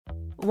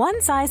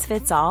One size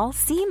fits all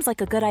seems like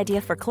a good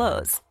idea for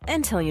clothes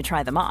until you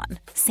try them on.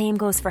 Same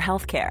goes for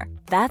healthcare.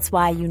 That's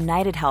why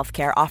United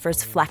Healthcare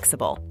offers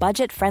flexible,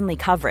 budget-friendly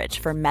coverage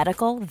for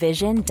medical,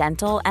 vision,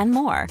 dental, and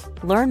more.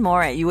 Learn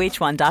more at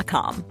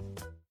uh1.com.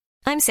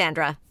 I'm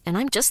Sandra, and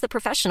I'm just the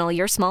professional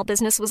your small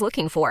business was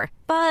looking for.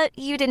 But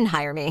you didn't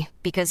hire me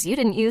because you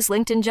didn't use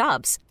LinkedIn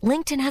Jobs.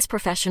 LinkedIn has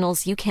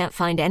professionals you can't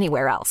find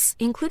anywhere else,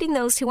 including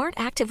those who aren't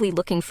actively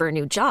looking for a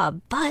new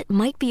job, but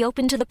might be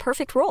open to the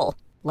perfect role,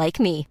 like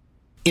me.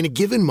 In a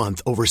given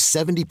month, over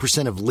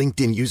 70% of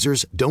LinkedIn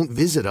users don't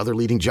visit other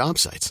leading job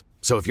sites.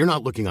 So if you're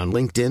not looking on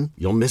LinkedIn,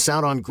 you'll miss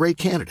out on great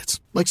candidates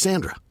like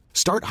Sandra.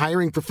 Start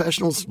hiring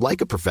professionals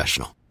like a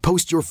professional.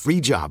 Post your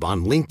free job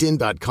on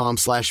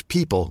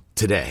linkedin.com/people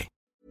today.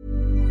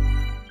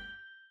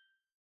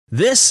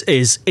 This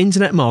is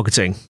Internet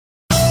Marketing.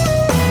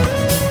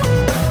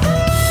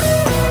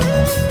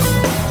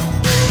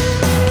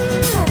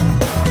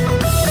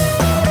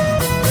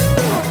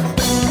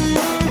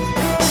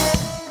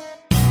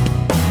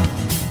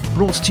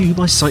 Brought to you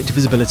by Site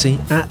Visibility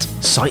at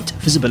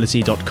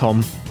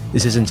sitevisibility.com.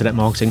 This is Internet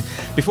Marketing.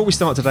 Before we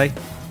start today,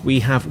 we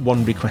have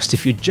one request.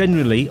 If you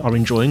genuinely are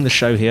enjoying the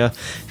show here,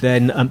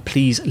 then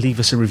please leave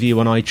us a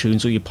review on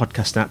iTunes or your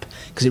podcast app,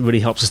 because it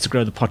really helps us to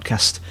grow the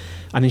podcast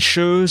and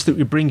ensures that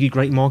we bring you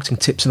great marketing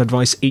tips and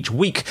advice each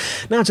week.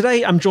 Now,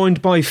 today I'm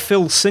joined by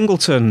Phil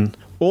Singleton,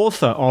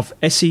 author of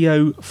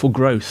SEO for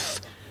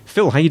Growth.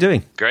 Phil, how are you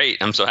doing? Great.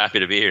 I'm so happy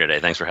to be here today.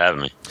 Thanks for having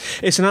me.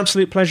 It's an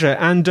absolute pleasure.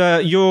 And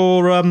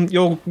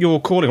you're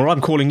calling, or I'm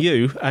calling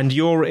you, and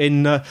you're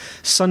in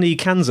sunny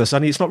Kansas.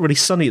 And it's not really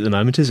sunny at the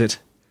moment, is it?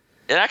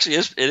 It actually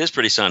is. It is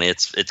pretty sunny.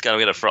 It's got to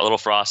get a little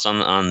frost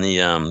on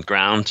the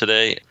ground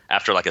today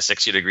after like a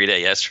 60-degree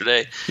day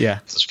yesterday. Yeah,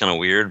 so it's kind of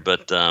weird,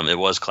 but it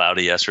was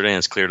cloudy yesterday and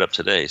it's cleared up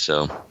today.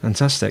 So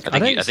fantastic.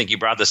 I think you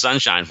brought the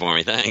sunshine for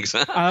me. Thanks.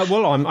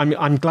 Well,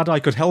 I'm glad I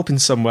could help in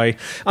some way.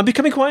 I'm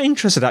becoming quite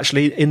interested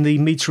actually in the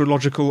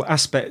meteorological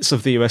aspects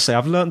of the USA.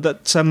 I've learned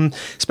that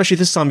especially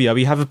this time of year,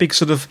 we have a big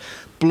sort of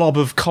blob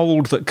of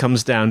cold that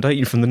comes down, don't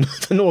you, from the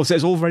north? So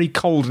it's all very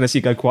cold unless you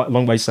go quite a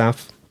long way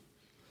south.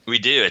 We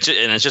do,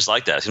 and it's just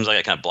like that. It seems like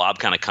a kind of blob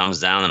kind of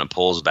comes down and it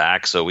pulls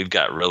back. So we've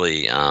got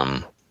really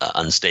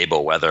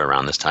unstable weather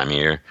around this time of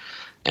year,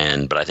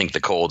 but I think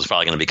the cold is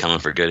probably going to be coming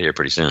for good here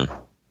pretty soon.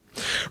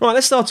 Right,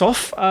 let's start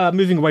off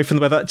moving away from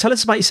the weather. Tell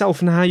us about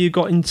yourself and how you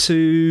got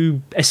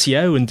into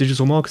SEO and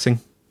digital marketing.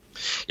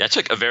 Yeah, I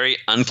took a very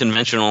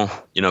unconventional,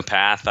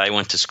 path. I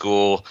went to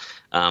school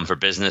for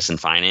business and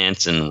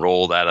finance and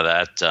rolled out of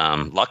that.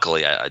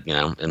 Luckily,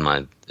 in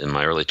my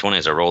early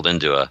 20s, I rolled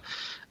into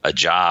a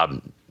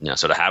job.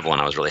 So to have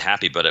one, I was really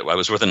happy, but I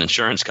was with an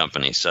insurance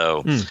company,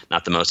 so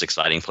not the most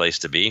exciting place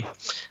to be.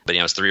 But,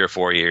 it was 3 or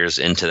 4 years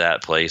into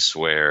that place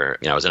where,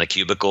 I was in a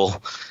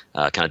cubicle,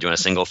 kind of doing a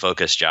single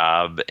focus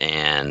job.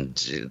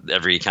 And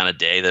every kind of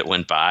day that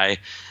went by,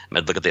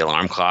 I'd look at the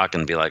alarm clock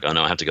and be like, oh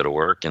no, I have to go to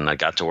work. And I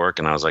got to work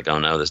and I was like, oh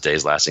no, this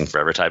day's lasting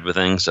forever type of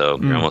thing. So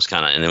you're almost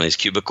kind of in these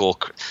cubicle,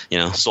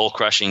 soul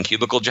crushing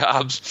cubicle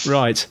jobs.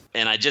 Right.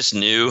 And I just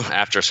knew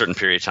after a certain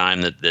period of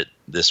time that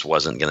this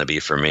wasn't going to be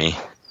for me.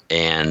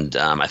 And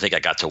I think I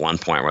got to one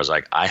point where I was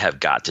like, I have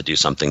got to do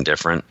something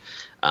different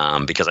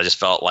because I just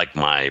felt like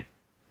my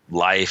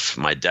life,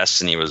 my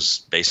destiny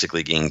was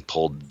basically getting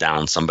pulled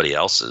down somebody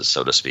else's,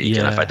 so to speak.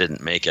 Yeah. And if I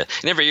didn't make it,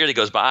 and every year that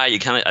goes by,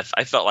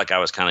 I felt like I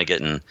was kind of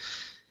getting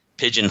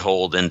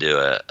pigeonholed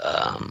into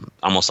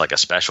almost like a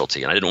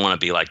specialty. And I didn't want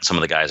to be like some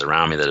of the guys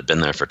around me that had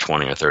been there for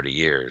 20 or 30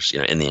 years,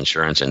 in the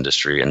insurance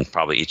industry. And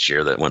probably each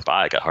year that went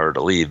by, it got harder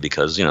to leave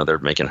because, they're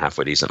making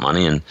halfway decent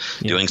money and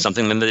doing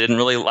something that they didn't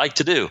really like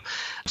to do.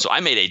 So I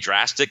made a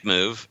drastic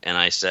move. And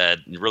I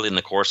said, really in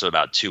the course of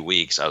about 2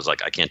 weeks, I was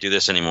like, I can't do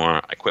this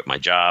anymore. I quit my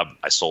job.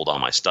 I sold all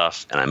my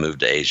stuff and I moved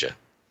to Asia.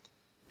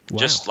 Wow.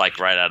 Just like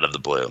right out of the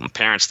blue. My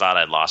parents thought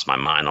I'd lost my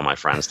mind. All my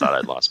friends thought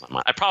I'd lost my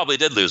mind. I probably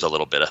did lose a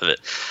little bit of it.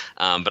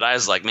 But I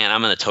was like, man,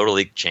 I'm going to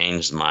totally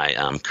change my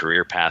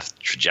career path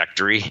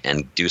trajectory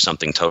and do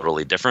something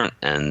totally different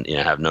and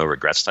have no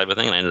regrets type of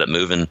thing. And I ended up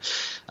moving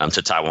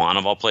to Taiwan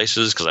of all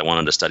places because I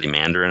wanted to study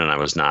Mandarin and I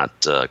was not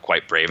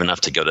quite brave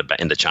enough to go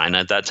into China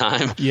at that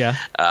time. Yeah.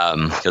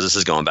 Because this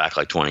is going back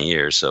like 20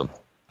 years. So.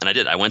 And I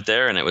did. I went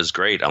there and it was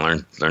great. I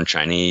learned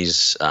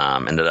Chinese,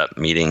 ended up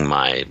meeting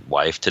my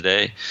wife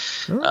today,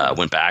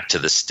 went back to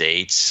the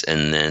States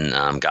and then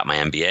got my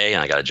MBA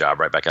and I got a job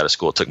right back out of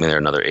school. It took me there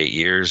another 8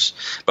 years.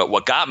 But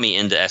what got me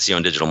into SEO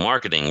and digital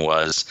marketing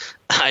was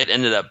I had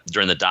ended up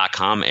during the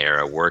 .com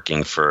era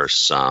working for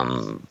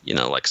some,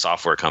 like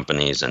software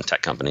companies and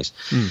tech companies.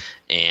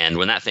 And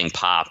when that thing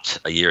popped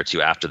a year or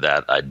two after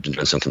that, I'd been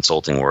doing some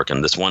consulting work.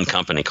 And this one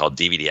company called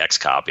DVDX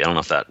Copy, I don't know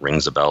if that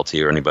rings a bell to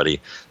you or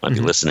anybody might be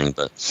listening,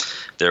 but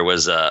there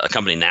was a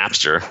company,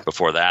 Napster,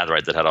 before that,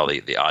 right, that had all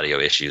the audio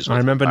issues. I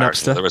remember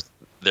Napster.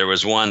 There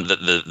was one that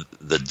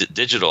the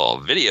digital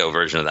video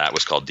version of that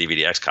was called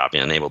DVD Copy,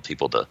 and enabled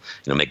people to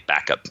make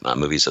backup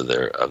movies of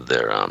their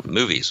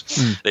movies.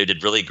 They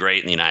did really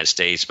great in the United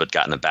States, but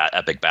got in an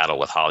epic battle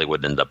with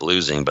Hollywood and ended up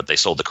losing. But they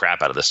sold the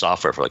crap out of the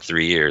software for like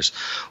 3 years.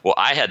 Well,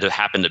 I had to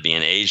happen to be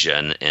in Asia,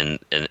 and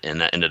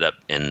that ended up.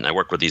 And I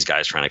worked with these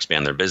guys trying to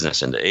expand their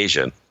business into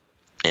Asia.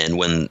 And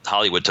when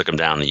Hollywood took them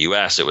down in the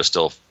U.S., it was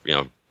still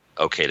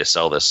okay to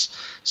sell this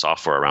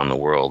software around the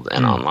world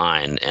and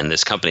online. And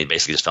this company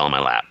basically just fell in my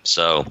lap.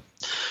 So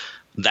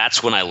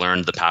that's when I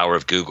learned the power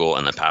of Google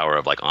and the power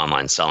of like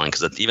online selling.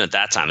 Because even at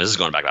that time, this is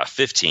going back about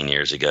 15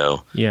 years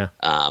ago. Yeah.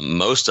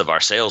 Most of our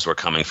sales were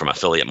coming from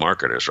affiliate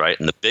marketers, right?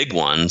 And the big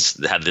ones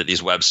that had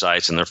these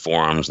websites and their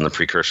forums and the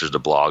precursors to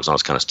blogs and all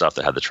this kind of stuff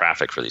that had the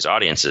traffic for these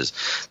audiences,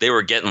 they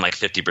were getting like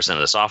 50% of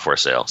the software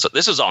sale. So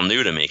this was all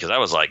new to me because I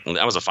was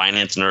a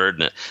finance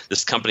nerd, and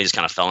this company just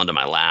kind of fell into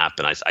my lap.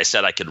 And I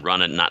said I could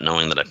run it, not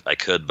knowing that I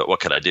could, but what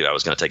could I do? I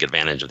was going to take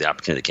advantage of the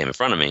opportunity that came in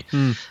front of me.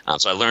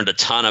 So I learned a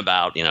ton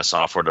about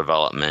software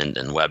development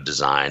and web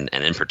design,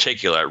 and in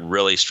particular, it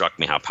really struck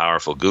me how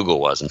powerful Google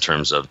was in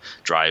terms of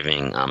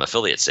driving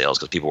affiliate sales,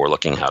 because people were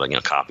looking how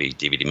to copy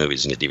DVD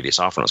movies and get DVD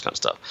software and those kind of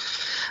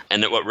stuff.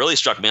 And what really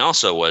struck me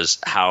also was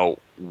how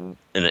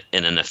in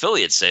an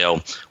affiliate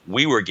sale,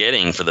 we were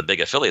getting, for the big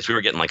affiliates, we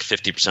were getting like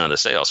 50% of the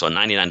sale. So a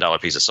 $99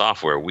 piece of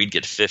software, we'd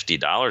get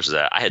 $50 of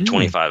that. I had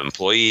 25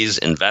 employees,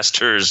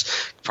 investors,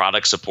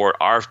 product support.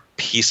 Our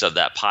piece of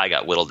that pie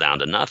got whittled down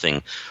to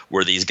nothing,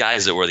 where these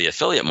guys that were the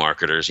affiliate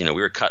marketers, we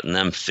were cutting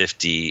them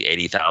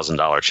 $50,000,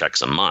 $80,000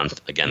 checks a month.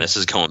 Again, this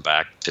is going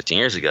back 15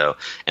 years ago,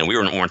 and we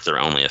weren't their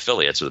only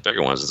affiliates, the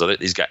bigger ones. And so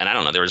these guys, and I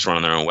don't know, they were just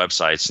running their own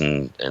websites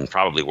and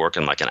probably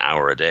working like an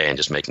hour a day and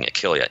just making a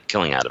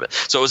killing out of it.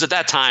 So it was at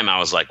that time I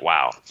was like,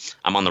 wow,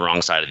 I'm on the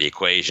wrong side of the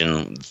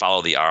equation.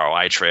 Follow the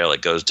ROI trail.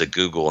 It goes to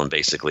Google and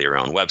basically your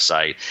own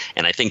website.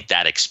 And I think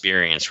that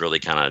experience really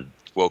kind of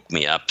woke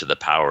me up to the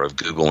power of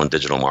Google and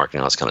digital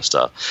marketing, all this kind of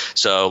stuff.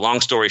 So long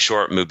story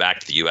short, moved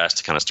back to the U.S.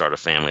 to kind of start a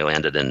family,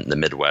 landed in the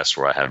Midwest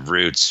where I have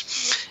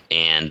roots.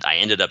 And I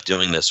ended up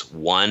doing this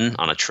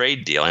on a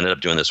trade deal. I ended up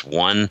doing this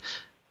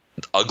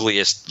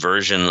ugliest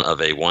version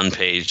of a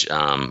one-page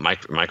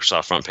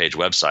Microsoft front page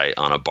website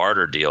on a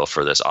barter deal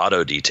for this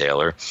auto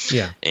detailer.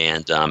 Yeah.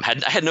 And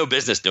I had no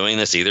business doing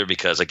this either,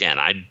 because again,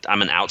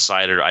 I'm an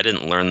outsider. I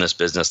didn't learn this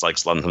business like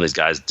some of these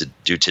guys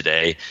do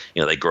today.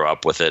 They grow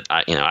up with it.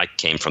 I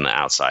came from the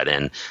outside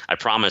in. I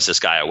promised this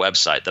guy a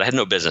website that I had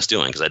no business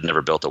doing because I'd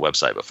never built a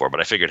website before.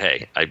 But I figured,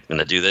 hey, I'm going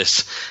to do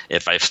this.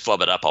 If I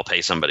flub it up, I'll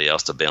pay somebody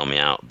else to bail me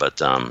out.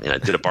 But I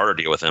did a barter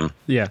deal with him.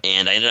 Yeah.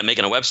 And I ended up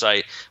making a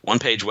website,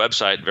 one-page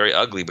website, very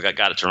ugly, but I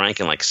got it to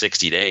rank in like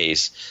 60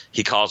 days.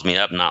 He calls me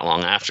up not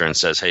long after and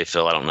says, hey,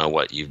 Phil, I don't know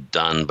what you've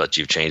done, but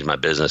you've changed my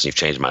business. You've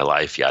changed my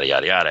life, yada,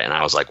 yada, yada. And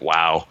I was like,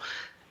 wow.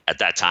 At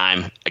that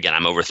time, again,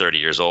 I'm over 30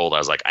 years old. I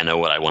was like, I know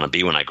what I want to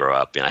be when I grow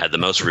up. I had the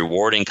most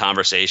rewarding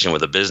conversation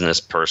with a business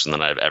person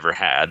that I've ever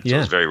had. So it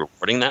was very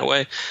rewarding that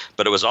way.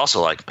 But it was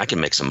also like, I can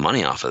make some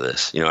money off of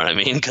this. You know what I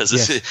mean? Because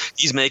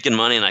he's making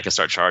money and I can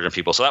start charging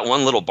people. So that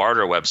one little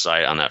barter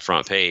website on that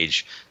front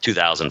page,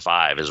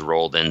 2005, is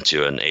rolled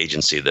into an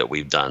agency that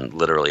we've done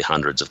literally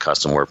hundreds of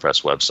custom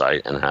WordPress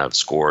website and have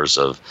scores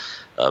of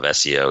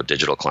SEO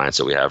digital clients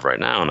that we have right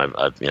now, and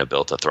I've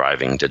built a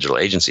thriving digital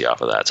agency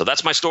off of that. So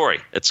that's my story.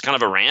 It's kind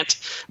of a rant,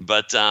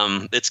 but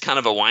it's kind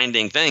of a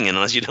winding thing. And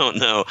unless you don't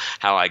know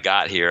how I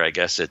got here, I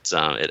guess it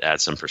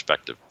adds some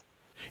perspective.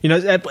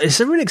 It's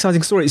a really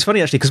exciting story. It's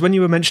funny, actually, because when you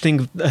were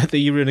mentioning that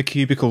you were in a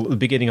cubicle at the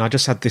beginning, I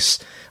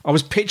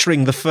was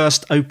picturing the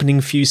first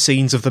opening few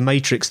scenes of The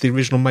Matrix, the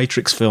original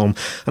Matrix film,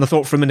 and I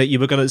thought for a minute you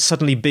were going to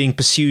suddenly being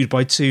pursued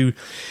by two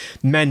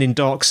men in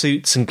dark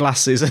suits and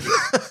glasses.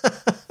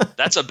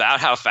 That's about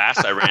how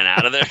fast I ran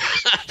out of there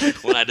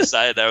when I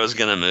decided I was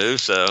going to move.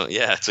 So,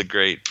 yeah, it's a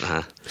great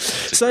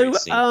scene.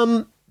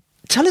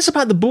 Tell us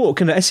about the book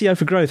and SEO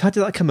for Growth. How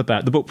did that come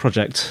about, the book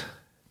project?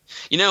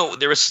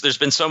 There's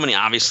been so many,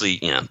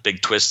 obviously,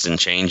 big twists and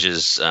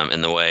changes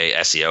in the way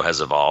SEO has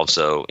evolved.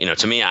 So,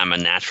 to me, I'm a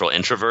natural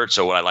introvert.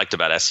 So what I liked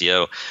about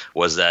SEO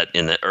was that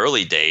in the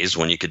early days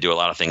when you could do a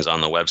lot of things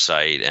on the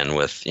website and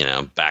with,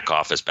 back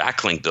office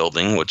backlink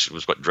building, which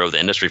was what drove the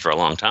industry for a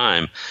long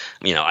time,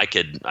 I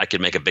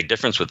could make a big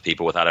difference with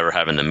people without ever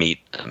having to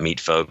meet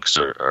folks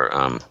or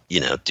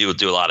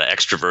do a lot of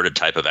extroverted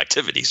type of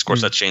activities. Of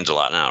course, that's changed a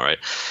lot now, right?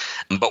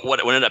 But what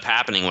ended up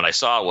happening, what I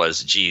saw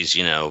was,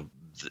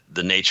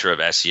 the nature of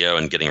SEO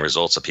and getting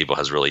results of people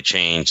has really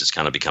changed. It's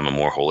kind of become a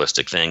more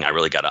holistic thing. I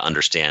really got to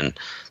understand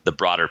the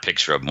broader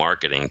picture of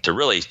marketing to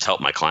really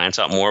help my clients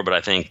out more. But I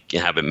think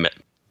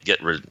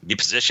be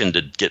positioned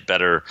to get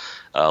better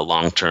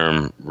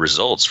long-term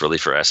results really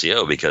for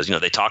SEO, because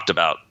they talked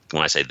about,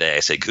 when I say they, I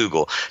say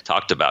Google,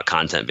 talked about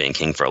content being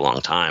king for a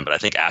long time. But I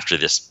think after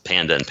this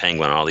Panda and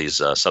Penguin and all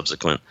these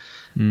subsequent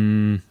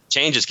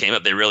changes came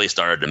up, they really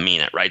started to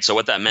mean it, right? So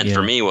what that meant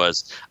for me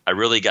was I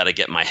really got to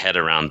get my head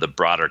around the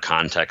broader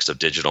context of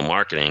digital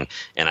marketing.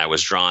 And I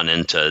was drawn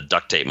into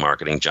duct tape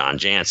marketing, John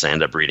Jantz. I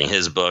ended up reading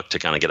his book to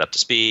kind of get up to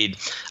speed.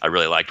 I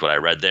really liked what I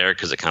read there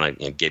because it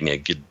kind of gave me a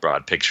good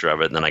broad picture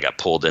of it. And then I got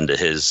pulled into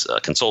his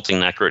consulting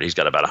network. He's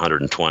got about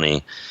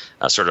 120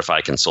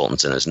 certified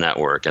consultants in his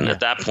network. And at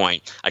that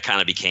point, I kind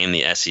of became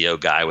the SEO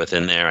guy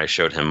within there. I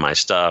showed him my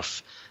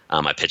stuff.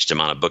 I pitched him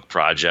on a book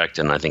project,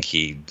 and I think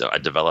I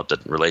developed a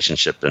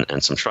relationship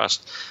and some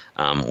trust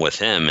with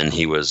him, and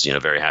he was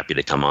very happy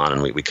to come on,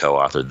 and we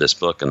co-authored this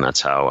book, and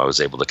that's how I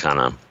was able to kind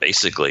of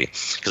basically,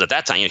 because at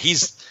that time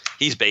he's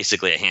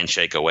basically a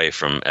handshake away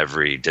from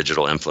every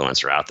digital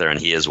influencer out there, and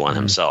he is one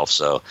himself.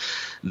 So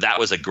that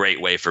was a great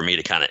way for me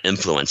to kind of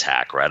influence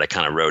hack, right? I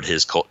kind of rode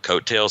his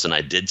coattails, and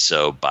I did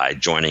so by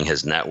joining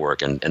his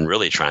network and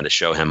really trying to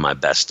show him my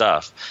best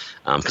stuff.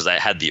 Because I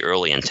had the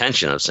early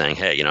intention of saying,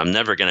 hey, I'm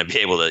never going to be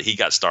able to, he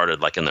got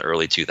started like in the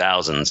early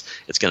 2000s.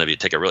 It's going to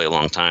take a really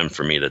long time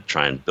for me to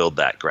try and build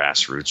that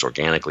grassroots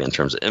organically in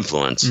terms of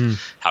influence.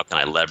 How can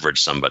I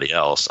leverage somebody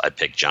else? I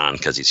picked John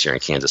because he's here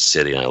in Kansas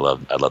City, and I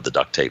love the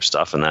duct tape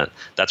stuff. And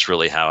that's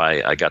really how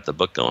I got the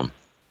book going.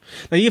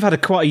 Now, you've had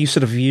quite a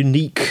sort of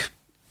unique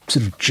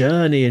sort of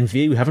journey and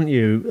view, haven't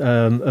you,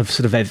 of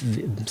sort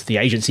of the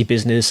agency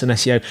business and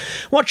SEO.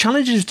 What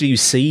challenges do you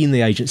see in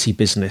the agency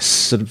business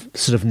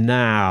sort of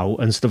now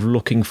and sort of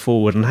looking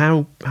forward, and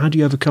how do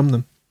you overcome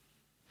them?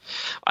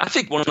 I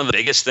think one of the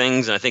biggest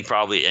things, and I think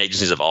probably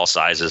agencies of all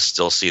sizes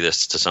still see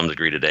this to some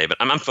degree today, but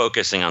I'm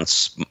focusing on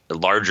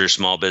larger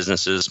small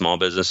businesses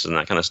and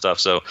that kind of stuff.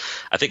 So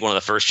I think one of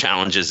the first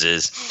challenges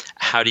is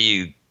how do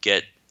you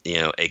get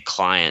a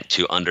client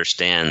to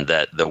understand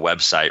that their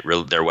website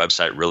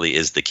really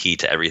is the key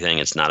to everything.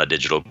 It's not a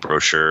digital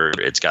brochure.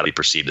 It's got to be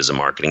perceived as a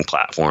marketing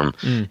platform,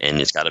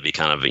 and it's got to be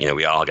kind of,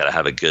 we all got to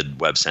have a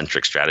good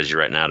web-centric strategy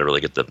right now to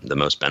really get the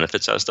most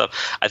benefits out of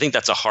stuff. I think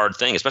that's a hard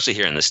thing, especially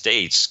here in the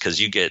States, because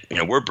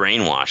we're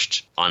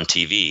brainwashed on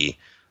TV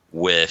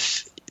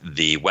with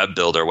the web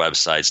builder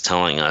websites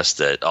telling us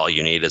that all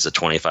you need is a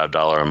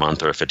 $25 a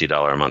month or a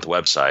 $50 a month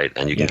website,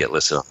 and you can get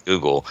listed on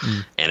Google.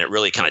 And it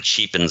really kind of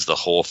cheapens the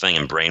whole thing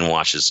and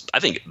brainwashes, I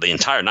think, the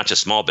entire, not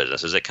just small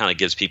businesses. It kind of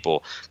gives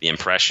people the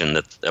impression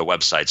that a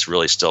website's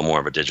really still more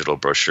of a digital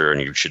brochure, and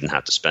you shouldn't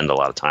have to spend a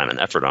lot of time and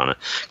effort on it.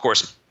 Of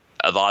course,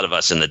 a lot of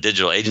us in the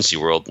digital agency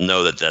world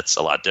know that that's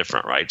a lot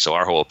different, right? So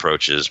our whole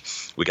approach is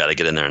we got to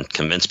get in there and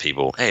convince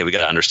people, hey, we got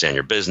to understand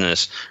your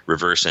business,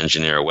 reverse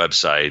engineer a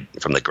website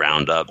from the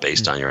ground up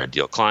based on your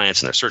ideal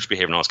clients and their search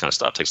behavior and all this kind of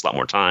stuff. It takes a lot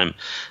more time.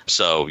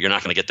 So you're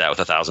not going to get that with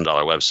a $1,000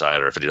 website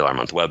or a $50 a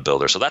month web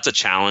builder. So that's a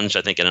challenge,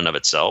 I think, in and of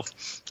itself,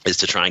 is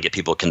to try and get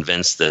people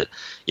convinced that,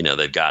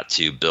 they've got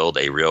to build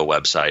a real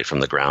website from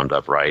the ground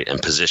up, right,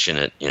 and position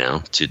it,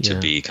 to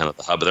be kind of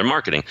the hub of their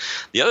marketing.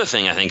 The other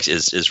thing I think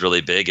is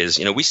really big is,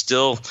 we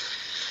still,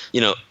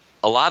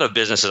 a lot of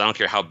businesses, I don't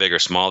care how big or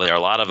small they are, a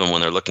lot of them,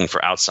 when they're looking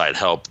for outside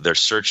help, they're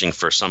searching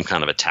for some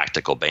kind of a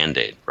tactical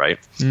Band-Aid, right?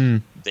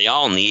 They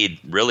all need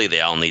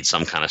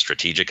some kind of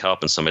strategic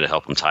help and somebody to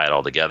help them tie it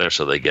all together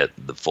so they get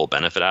the full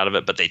benefit out of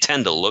it. But they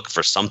tend to look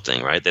for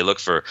something, right? They look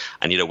for,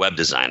 I need a web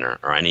designer,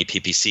 or I need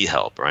PPC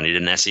help, or I need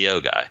an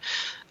SEO guy.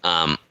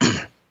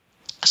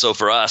 So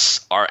for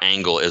us, our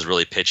angle is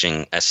really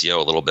pitching SEO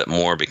a little bit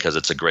more because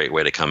it's a great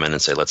way to come in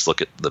and say, let's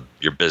look at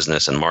your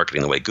business and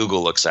marketing the way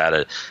Google looks at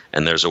it.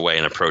 And there's a way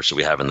and approach that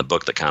we have in the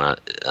book that kind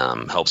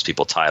of helps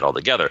people tie it all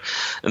together.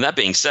 And that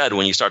being said,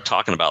 when you start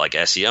talking about like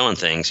SEO and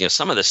things,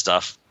 some of this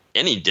stuff,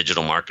 any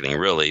digital marketing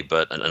really,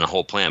 but in a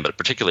whole plan, but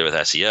particularly with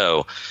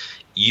SEO,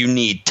 you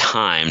need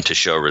time to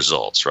show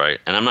results, right?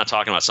 And I'm not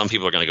talking about some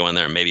people are going to go in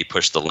there and maybe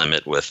push the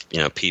limit with,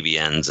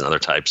 PBNs and other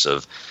types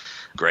of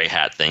gray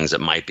hat things that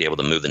might be able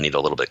to move the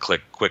needle a little bit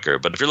quicker.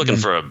 But if you're looking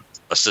for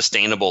a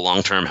sustainable,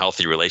 long-term,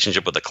 healthy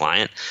relationship with a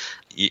client,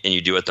 and you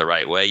do it the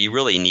right way, you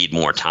really need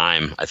more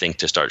time, I think,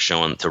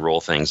 to roll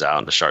things out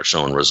and to start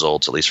showing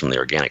results, at least from the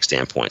organic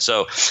standpoint.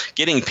 So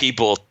getting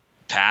people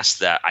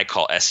past that, I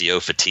call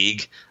SEO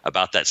fatigue,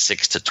 about that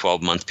 6 to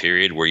 12 month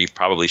period where you've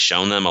probably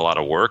shown them a lot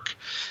of work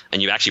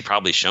and you've actually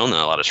probably shown them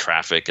a lot of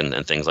traffic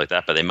and things like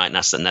that, but they might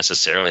not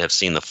necessarily have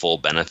seen the full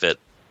benefit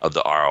of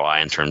the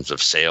ROI in terms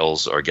of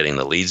sales or getting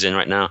the leads in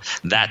right now.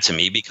 That to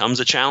me becomes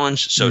a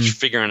challenge. So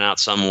figuring out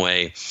some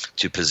way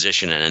to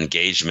position an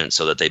engagement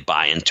so that they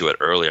buy into it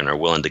earlier and are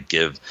willing to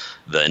give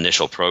the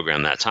initial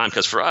program that time.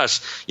 Because for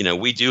us,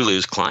 we do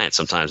lose clients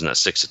sometimes in that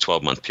 6 to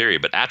 12 month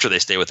period, but after they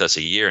stay with us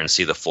a year and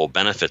see the full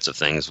benefits of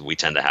things, we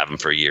tend to have them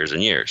for years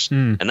and years.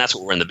 And that's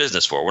what we're in the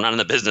business for. We're not in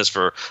the business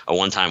for a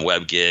one-time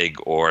web gig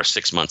or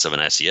 6 months of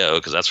an SEO,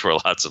 because that's where a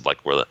lot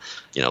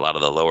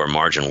of the lower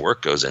margin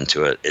work goes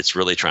into it. It's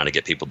really trying to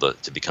get people people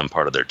to become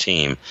part of their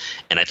team.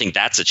 And I think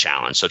that's a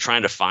challenge. So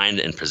trying to find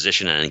and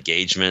position an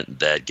engagement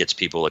that gets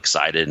people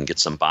excited and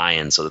gets some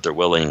buy-in so that they're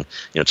willing,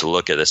 to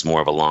look at this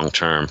more of a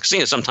long-term.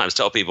 Because sometimes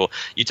tell people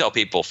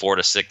 4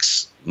 to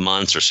 6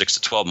 months or 6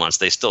 to 12 months,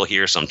 they still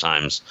hear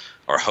sometimes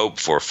or hope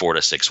for 4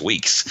 to 6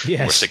 weeks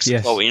or 6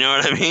 to 12. You know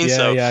what I mean?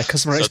 Yeah,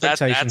 customer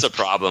expectations. That's a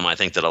problem I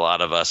think that a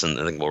lot of us, and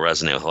I think will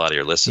resonate with a lot of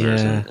your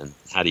listeners. Yeah. And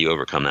how do you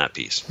overcome that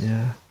piece?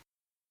 Yeah.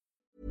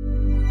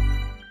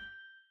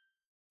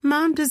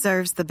 Mom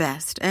deserves the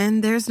best,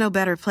 and there's no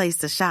better place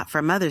to shop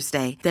for Mother's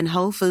Day than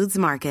Whole Foods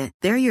Market.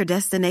 They're your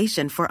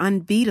destination for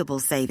unbeatable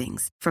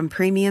savings, from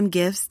premium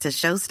gifts to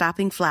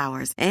show-stopping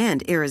flowers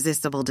and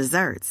irresistible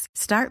desserts.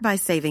 Start by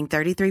saving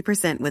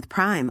 33% with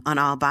Prime on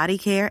all body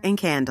care and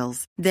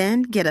candles.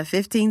 Then get a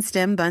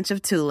 15-stem bunch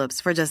of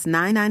tulips for just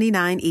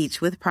 $9.99 each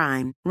with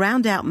Prime.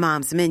 Round out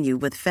Mom's menu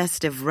with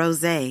festive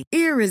rosé,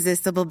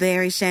 irresistible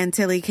berry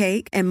chantilly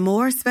cake, and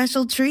more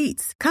special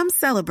treats. Come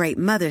celebrate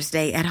Mother's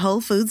Day at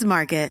Whole Foods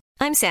Market.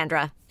 I'm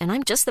Sandra, and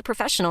I'm just the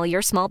professional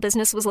your small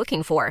business was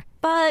looking for.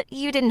 But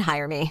you didn't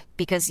hire me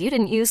because you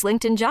didn't use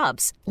LinkedIn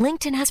Jobs.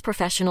 LinkedIn has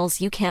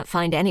professionals you can't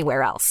find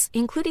anywhere else,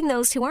 including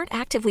those who aren't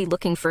actively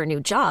looking for a new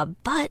job,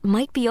 but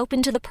might be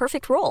open to the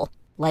perfect role,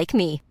 like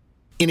me.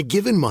 In a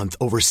given month,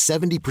 over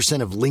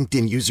 70% of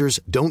LinkedIn users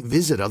don't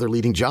visit other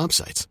leading job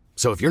sites.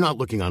 So if you're not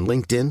looking on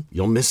LinkedIn,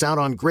 you'll miss out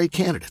on great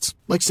candidates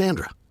like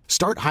Sandra.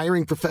 Start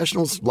hiring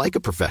professionals like a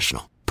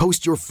professional.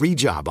 Post your free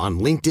job on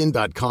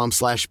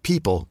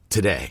linkedin.com/people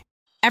today.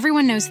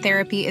 Everyone knows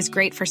therapy is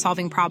great for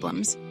solving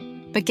problems,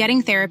 but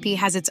getting therapy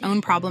has its own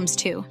problems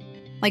too,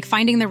 like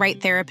finding the right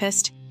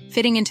therapist,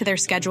 fitting into their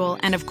schedule,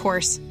 and of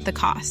course, the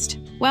cost.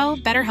 Well,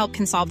 BetterHelp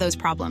can solve those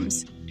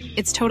problems.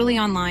 It's totally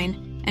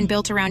online and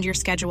built around your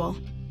schedule.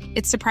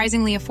 It's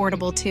surprisingly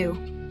affordable too.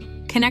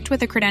 Connect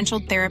with a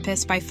credentialed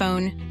therapist by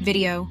phone,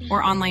 video,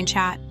 or online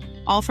chat,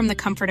 all from the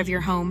comfort of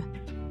your home.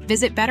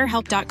 Visit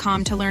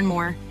BetterHelp.com to learn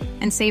more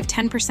and save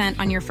 10%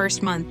 on your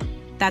first month.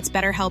 That's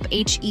BetterHelp,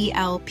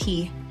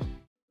 H-E-L-P.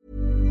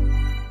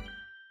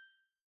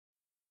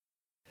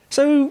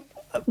 So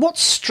what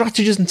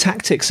strategies and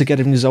tactics are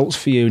getting results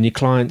for you and your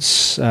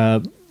clients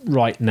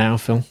right now,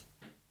 Phil?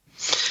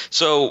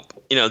 So,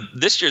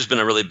 this year's been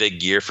a really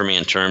big year for me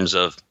in terms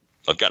of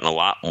I've gotten a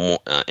lot more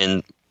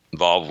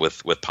involved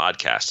with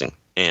podcasting.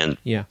 And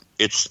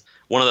it's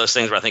one of those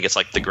things where I think it's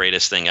like the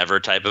greatest thing ever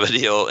type of a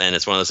deal. And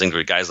it's one of those things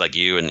where guys like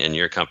you and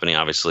your company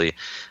obviously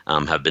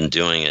have been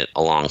doing it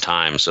a long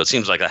time. So it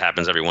seems like that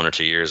happens every 1 or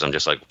 2 years. I'm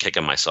just like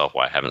kicking myself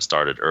why I haven't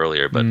started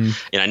earlier. But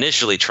I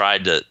initially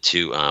tried to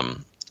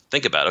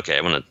think about, okay,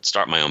 I want to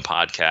start my own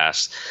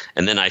podcast.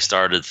 And then I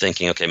started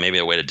thinking, okay, maybe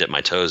a way to dip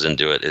my toes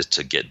into it is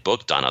to get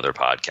booked on other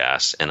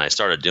podcasts. And I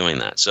started doing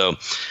that. So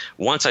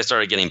once I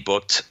started getting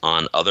booked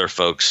on other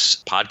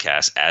folks'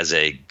 podcasts as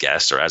a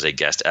guest or as a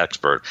guest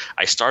expert,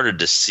 I started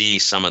to see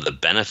some of the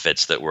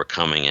benefits that were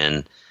coming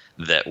in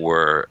that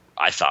were,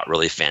 I thought,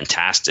 really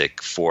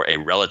fantastic for a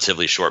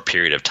relatively short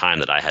period of time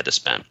that I had to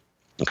spend.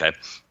 Okay.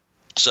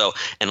 So,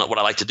 and what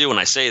I like to do when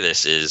I say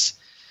this is,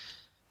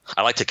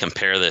 I like to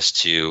compare this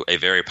to a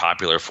very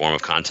popular form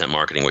of content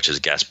marketing, which is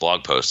guest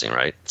blog posting,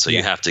 right? So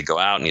you have to go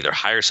out and either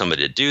hire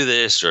somebody to do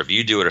this, or if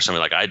you do it or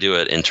somebody like I do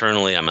it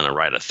internally, I'm going to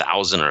write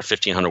 1,000 or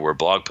 1,500 word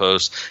blog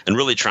post and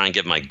really try and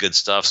get my good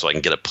stuff so I can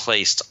get it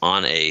placed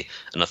on an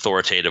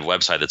authoritative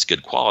website that's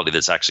good quality,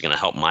 that's actually going to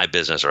help my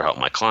business or help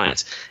my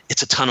clients.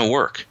 It's a ton of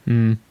work.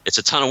 It's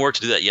a ton of work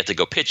to do that. You have to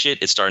go pitch it.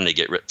 It's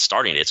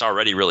It's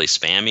already really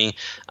spammy.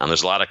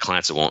 There's a lot of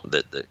clients that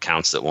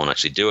won't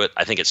actually do it.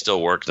 I think it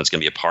still works, and it's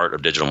going to be a part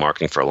of digital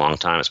marketing for a long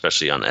time,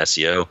 especially on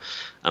SEO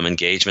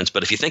engagements.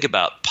 But if you think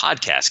about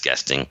podcast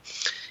guesting,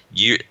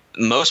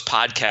 most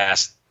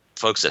podcast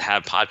folks that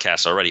have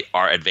podcasts already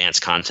are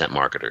advanced content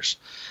marketers.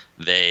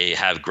 They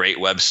have great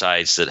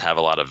websites that have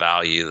a lot of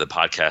value. The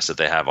podcast that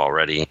they have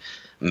already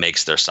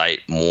makes their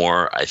site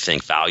more, I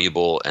think,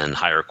 valuable and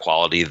higher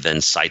quality than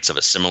sites of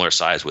a similar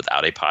size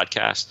without a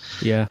podcast.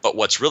 Yeah. But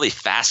what's really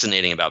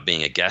fascinating about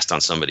being a guest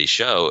on somebody's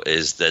show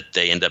is that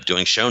they end up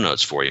doing show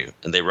notes for you,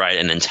 and they write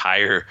an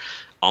entire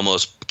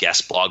almost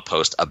guest blog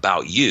post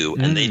about you,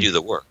 and they do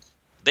the work.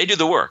 They do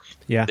the work.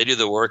 Yeah. They do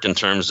the work in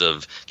terms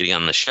of getting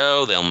on the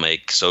show. They'll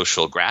make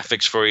social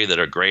graphics for you that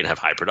are great and have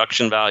high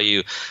production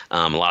value.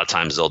 A lot of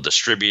times they'll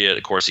distribute it.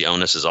 Of course, the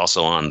onus is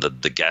also on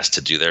the guest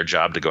to do their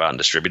job to go out and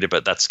distribute it,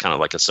 but that's kind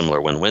of like a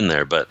similar win-win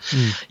there. But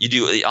you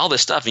do all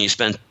this stuff and you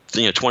spend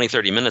 20,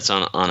 30 minutes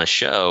on a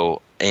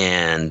show,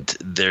 and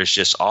there's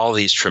just all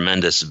these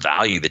tremendous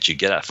value that you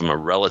get at from a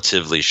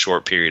relatively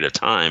short period of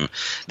time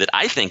that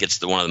I think it's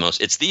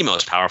the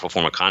most powerful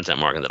form of content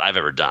marketing that I've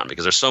ever done,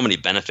 because there's so many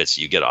benefits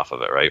you get off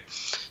of it, right?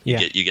 Yeah.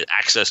 You get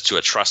access to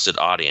a trusted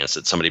audience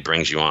that somebody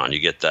brings you on. You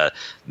get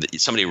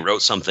somebody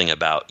wrote something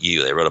about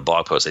you. They wrote a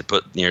blog post. They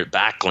put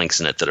backlinks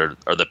in it that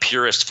are the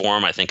purest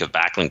form, I think, of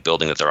backlink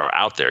building that there are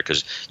out there,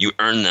 because you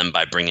earn them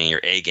by bringing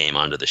your A game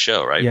onto the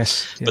show, right?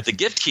 Yes. But the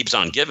gift keeps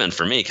on giving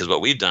for me, because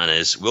what we've done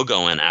is we'll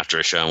go in after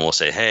a show and we'll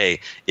say, hey,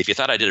 if you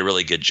thought I did a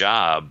really good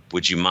job,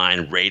 would you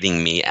mind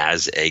rating me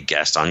as a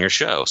guest on your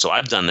show? So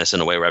I've done this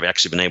in a way where I've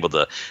actually been able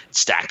to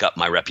stack up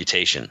my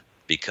reputation,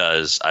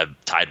 because I've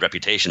tied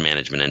reputation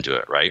management into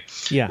it, right?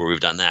 Yeah. Where we've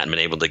done that and been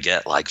able to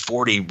get like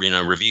 40,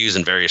 reviews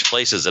in various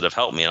places that have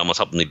helped me. It almost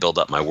helped me build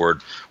up my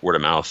word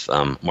of mouth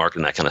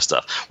marketing, that kind of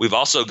stuff. We've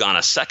also gone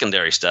a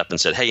secondary step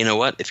and said, hey, you know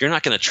what? If you're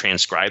not going to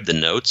transcribe the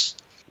notes,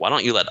 why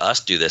don't you let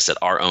us do this at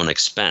our own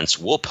expense?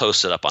 We'll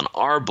post it up on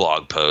our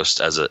blog post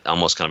as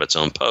almost kind of its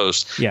own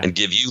post, and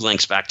give you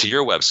links back to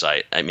your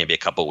website maybe a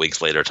couple of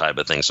weeks later type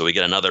of thing. So we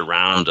get another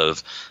round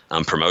of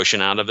promotion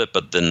out of it,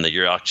 but then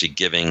you're actually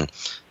giving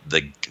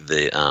the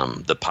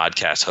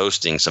podcast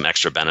hosting some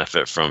extra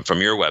benefit from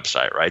your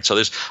website, right? So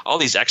there's all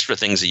these extra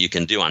things that you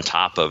can do on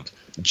top of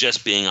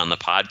just being on the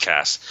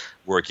podcast,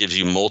 where it gives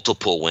you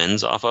multiple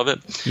wins off of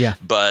it. Yeah.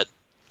 But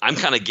I'm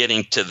kind of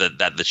getting to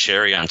the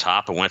cherry on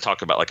top. I want to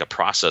talk about like a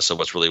process of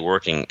what's really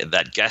working.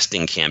 That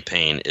guesting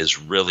campaign is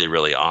really,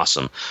 really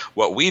awesome.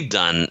 What we've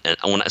done,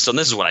 so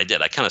this is what I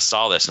did. I kind of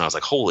saw this and I was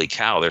like, holy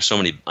cow, there's so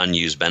many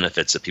unused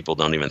benefits that people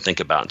don't even think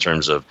about in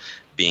terms of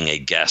being a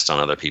guest on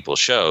other people's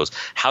shows.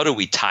 How do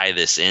we tie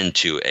this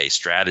into a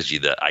strategy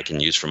that I can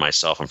use for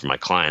myself and for my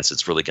clients?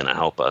 It's really going to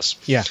help us.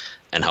 Yeah.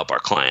 And help our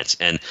clients.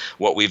 And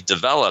what we've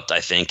developed,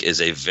 I think, is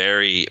a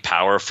very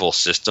powerful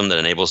system that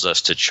enables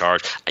us to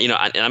charge. And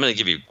I'm going to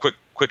give you a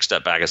quick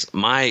step back. Is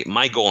my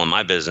goal in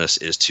my business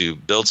is to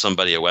build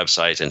somebody a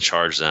website and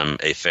charge them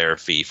a fair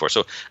fee for.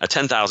 So a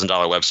 $10,000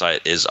 website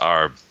is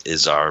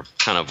our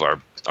kind of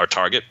our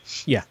target.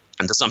 Yeah.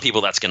 And to some people,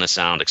 that's going to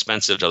sound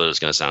expensive. To others, it's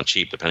going to sound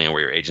cheap, depending on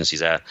where your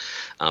agency's at.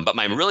 But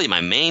my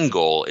main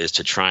goal is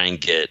to try and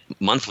get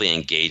monthly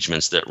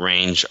engagements that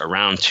range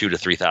around $2,000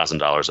 to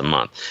 $3,000 a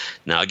month.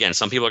 Now, again,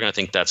 some people are going to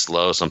think that's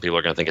low. Some people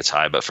are going to think it's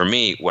high. But for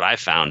me, what I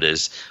found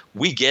is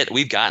we've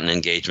gotten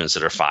engagements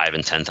that are $5,000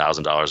 and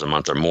 $10,000 a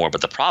month or more.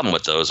 But the problem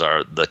with those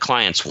are the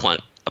clients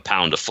want a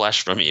pound of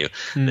flesh from you.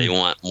 They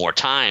want more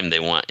time. They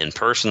want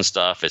in-person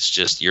stuff. It's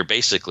just, you're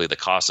basically the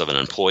cost of an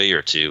employee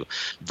or two,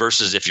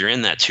 versus if you're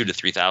in that $2,000 to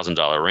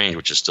 $3,000 range,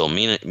 which is still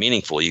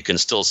meaningful, you can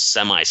still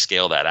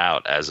semi-scale that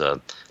out as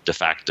a de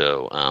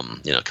facto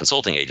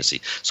consulting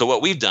agency. So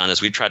what we've done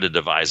is we've tried to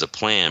devise a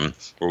plan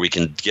where we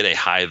can get a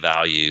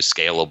high-value,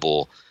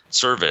 scalable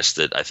service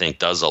that I think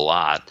does a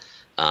lot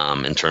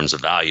in terms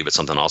of value, but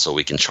something also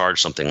we can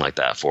charge something like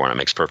that for, and it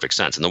makes perfect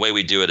sense. And the way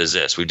we do it is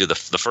this. We do the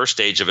first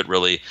stage of it,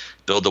 really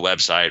build the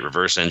website,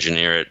 reverse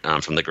engineer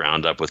it from the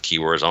ground up with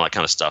keywords, all that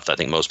kind of stuff that I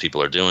think most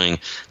people are doing.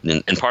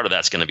 And part of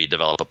that's going to be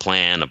develop a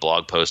plan, a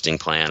blog posting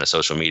plan, a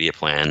social media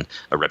plan,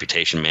 a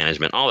reputation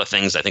management, all the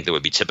things I think that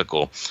would be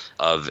typical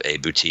of a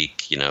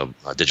boutique,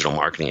 a digital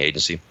marketing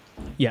agency.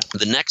 Yeah.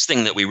 The next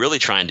thing that we really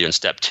try and do in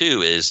step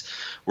 2 is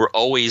we're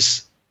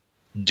always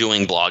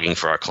doing blogging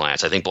for our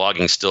clients. I think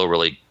blogging is still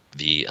really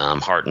the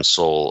heart and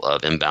soul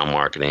of inbound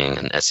marketing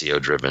and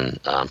SEO-driven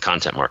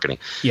content marketing.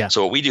 Yeah.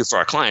 So what we do for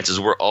our clients is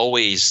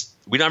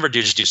we never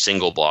just do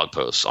single blog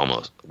posts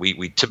almost.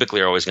 We typically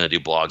are always going to do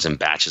blogs in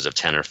batches of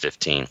 10 or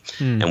 15.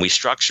 And we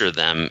structure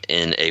them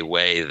in a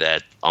way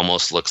that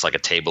almost looks like a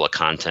table of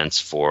contents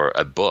for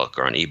a book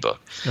or an ebook.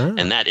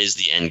 And that is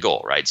the end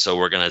goal, right? So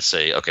we're going to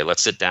say, okay,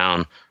 let's sit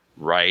down,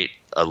 write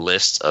a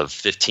list of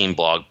 15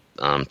 blog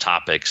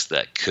topics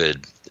that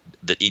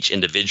each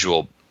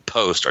individual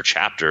post or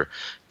chapter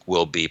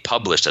will be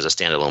published as a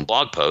standalone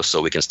blog post,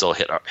 so we can still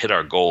hit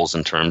our goals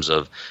in terms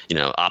of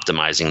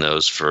optimizing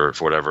those for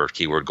whatever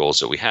keyword goals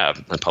that we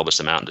have, and publish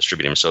them out and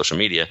distribute them on social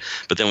media.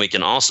 But then we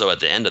can also,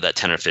 at the end of that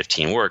 10 or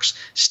 15 works,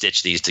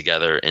 stitch these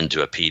together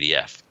into a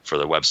PDF for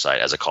the website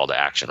as a call to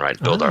action, right?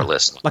 Build our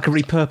list. Like a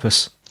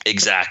repurpose.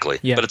 Exactly.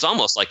 Yeah. But it's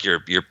almost like you're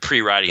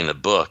pre-writing the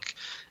book.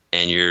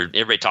 And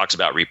everybody talks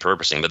about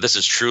repurposing, but this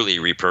is truly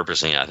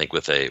repurposing, I think,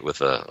 with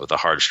a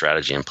hard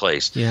strategy in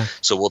place. Yeah.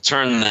 So we'll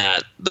turn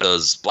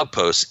those blog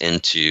posts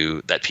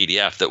into that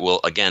PDF that will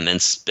again then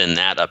spin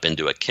that up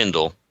into a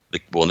Kindle.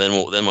 Well, then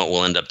what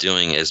we'll end up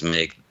doing is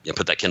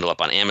put that Kindle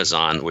up on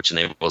Amazon, which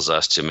enables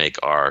us to make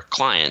our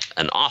client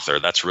an author.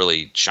 That's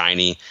really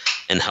shiny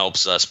and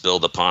helps us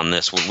build upon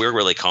this. What we're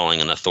really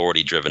calling an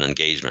authority-driven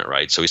engagement,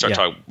 right? So we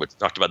we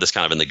talked about this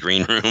kind of in the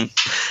green room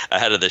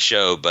ahead of the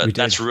show, but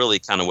that's really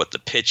kind of what the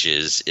pitch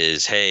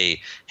is, hey,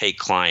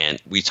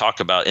 client, we talk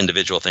about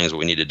individual things what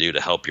we need to do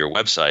to help your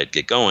website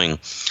get going.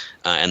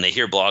 And they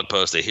hear blog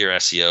posts, they hear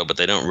SEO, but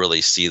they don't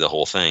really see the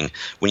whole thing.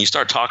 When you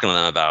start talking to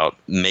them about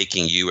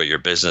making you or your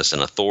business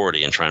an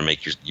authority and trying to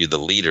make you the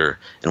leader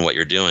in what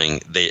you're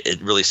doing,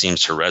 it really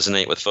seems to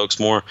resonate with folks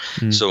more.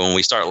 So when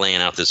we start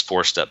laying out this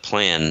 4-step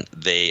plan,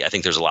 I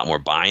think there's a lot more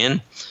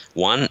buy-in.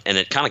 One, and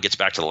it kind of gets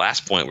back to the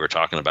last point we were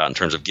talking about in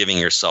terms of giving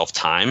yourself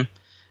time.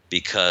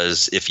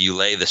 Because if you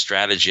lay the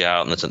strategy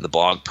out and the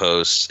blog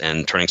posts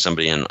and turning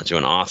somebody into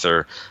an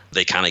author,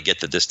 they kind of get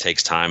that this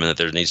takes time and that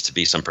there needs to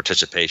be some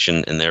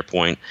participation in their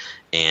point.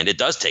 And it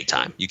does take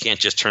time. You can't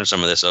just turn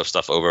some of this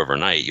stuff over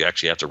overnight. You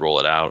actually have to roll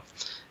it out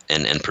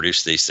and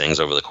produce these things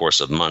over the course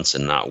of months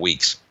and not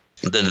weeks.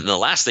 Then the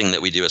last thing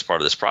that we do as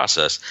part of this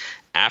process,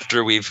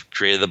 after we've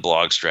created the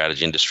blog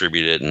strategy and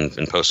distributed it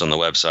and post on the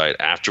website,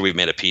 after we've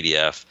made a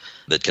PDF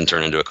that can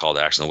turn into a call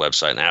to action on the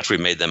website, and after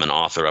we've made them an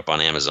author up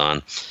on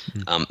Amazon,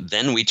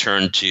 then we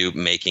turn to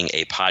making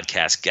a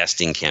podcast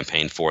guesting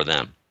campaign for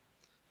them.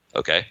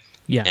 Okay?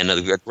 Yeah. And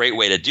a great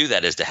way to do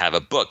that is to have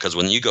a book, because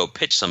when you go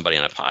pitch somebody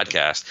on a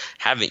podcast,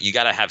 you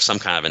got to have some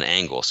kind of an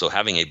angle. So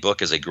having a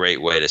book is a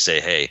great way to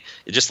say, hey,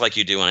 just like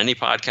you do on any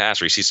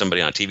podcast, or you see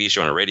somebody on a TV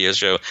show, on a radio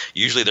show,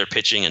 usually they're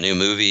pitching a new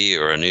movie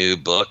or a new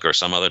book or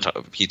some other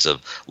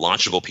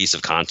launchable piece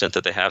of content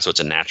that they have. So it's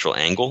a natural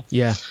angle.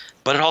 Yeah.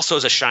 But it also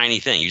is a shiny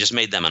thing. You just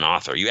made them an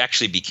author. You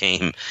actually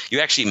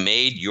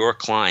made your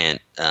client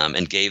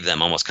and gave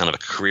them almost kind of a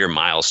career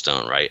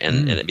milestone, right?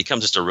 And it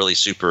becomes just a really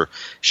super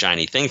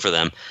shiny thing for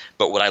them.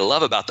 But what I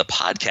love about the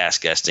podcast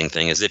guesting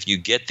thing is if you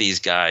get these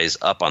guys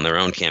up on their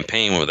own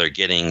campaign where they're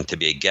getting to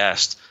be a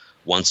guest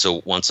once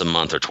a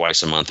month or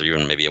twice a month or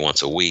even maybe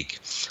once a week,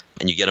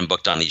 and you get them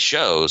booked on these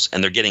shows,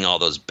 and they're getting all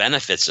those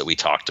benefits that we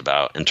talked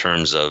about in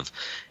terms of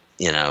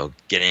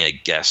getting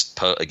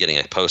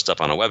a post up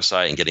on a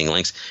website and getting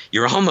links,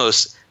 you're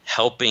almost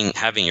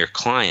having your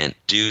client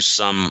do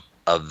some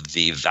of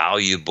the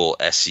valuable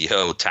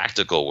SEO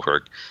tactical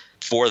work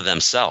for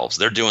themselves.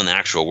 They're doing the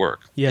actual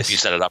work. Yes. If you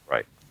set it up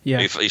right. Yeah.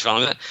 You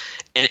following that?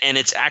 And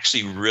it's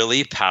actually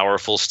really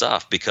powerful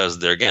stuff because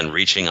they're, again,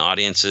 reaching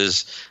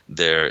audiences.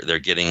 They're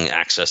getting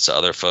access to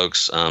other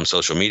folks'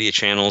 social media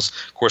channels.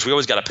 Of course, we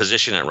always got to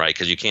position it right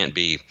because you can't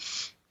be –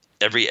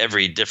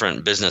 every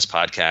different business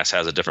podcast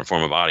has a different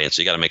form of audience.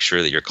 So you got to make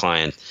sure that your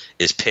client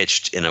is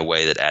pitched in a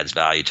way that adds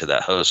value to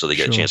that host so they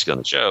get a chance to go on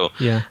the show.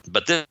 Yeah.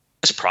 But this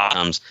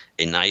becomes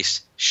a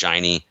nice,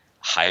 shiny,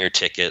 higher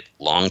ticket,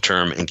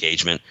 long-term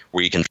engagement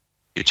where you can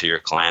to your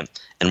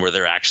client and where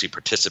they're actually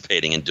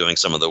participating and doing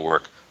some of the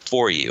work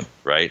for you,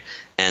 right?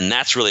 And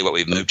that's really what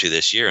we've moved to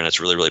this year, and it's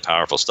really, really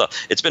powerful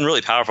stuff. It's been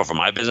really powerful for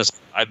my business.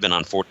 I've been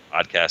on 40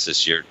 podcasts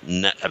this year,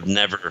 have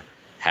never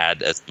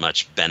had as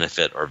much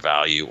benefit or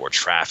value or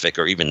traffic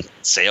or even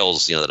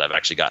sales, that I've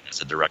actually gotten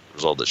as a direct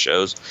result of the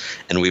shows.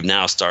 And we've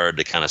now started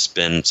to kind of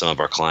spin some of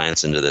our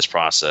clients into this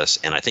process.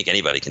 And I think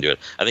anybody can do it.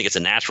 I think it's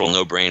a natural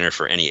no-brainer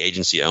for any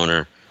agency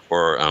owner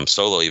or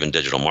solo, even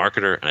digital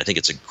marketer. And I think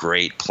it's a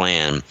great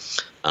plan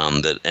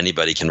that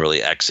anybody can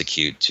really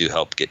execute to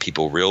help get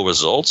people real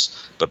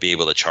results, but be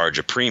able to charge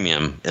a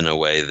premium in a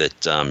way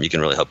that you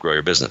can really help grow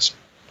your business.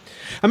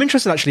 I'm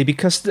interested actually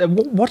because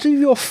what are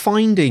your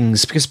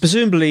findings? Because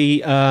presumably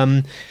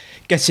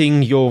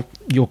getting your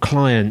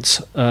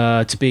client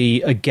to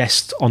be a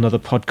guest on other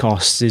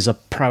podcasts is a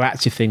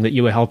proactive thing that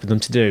you were helping them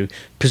to do.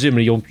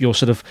 Presumably you're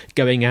sort of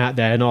going out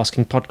there and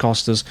asking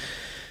podcasters.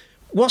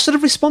 What sort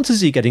of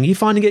responses are you getting? Are you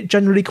finding it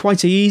generally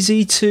quite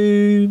easy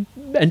to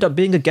end up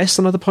being a guest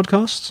on other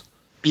podcasts?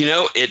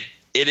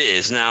 It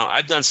is. Now,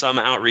 I've done some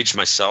outreach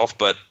myself,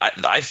 but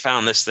I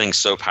found this thing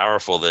so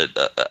powerful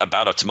that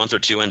about a month or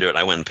two into it,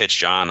 I went and pitched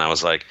John. I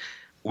was like,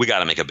 we got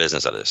to make a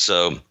business out of this.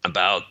 So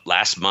about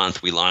last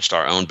month, we launched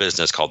our own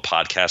business called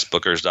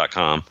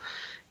podcastbookers.com.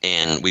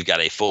 And we've got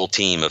a full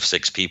team of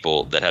 6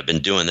 people that have been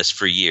doing this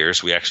for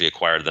years. We actually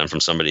acquired them from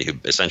somebody who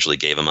essentially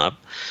gave them up.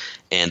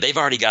 And they've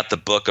already got the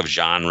book of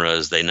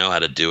genres. They know how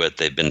to do it.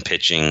 They've been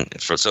pitching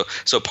for so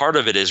part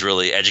of it is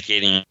really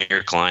educating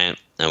your client.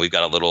 And we've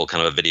got a little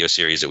kind of a video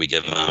series that we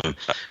give them.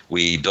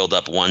 We build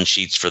up one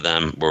sheets for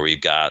them where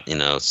we've got,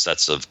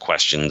 sets of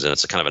questions, and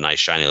it's a kind of a nice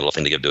shiny little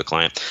thing to give to a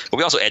client. But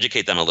we also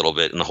educate them a little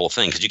bit in the whole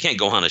thing because you can't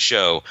go on a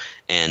show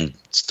and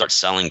start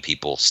selling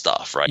people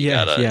stuff, right? You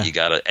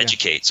gotta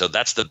educate. So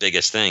that's the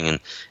biggest thing, and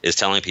is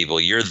telling people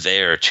you're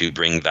there to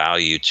bring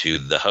value to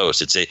the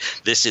host.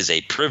 This is a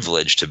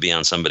privilege to be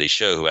on somebody's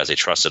show who has a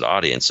trusted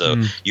audience. So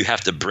you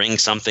have to bring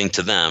something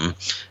to them.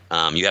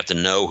 You have to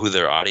know who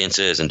their audience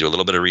is and do a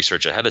little bit of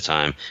research ahead of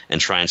time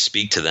and try and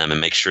speak to them and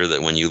make sure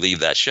that when you leave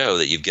that show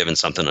that you've given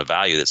something of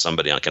value that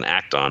somebody can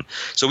act on.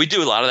 So we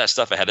do a lot of that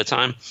stuff ahead of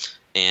time.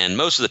 And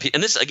most of the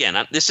people,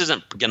 and this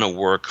isn't going to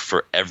work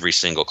for every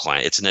single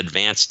client. It's an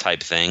advanced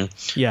type thing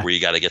where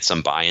you got to get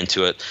some buy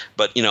into it.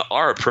 But,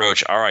 our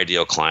approach, our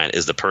ideal client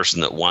is the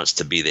person that wants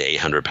to be the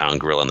 800-pound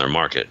gorilla in their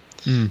market.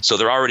 So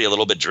they're already a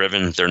little bit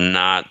driven. They're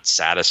not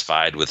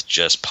satisfied with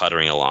just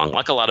puttering along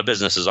like a lot of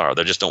businesses are.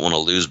 They just don't want to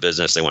lose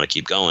business. They want to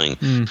keep going.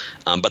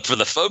 But for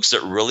the folks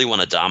that really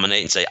want to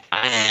dominate and say,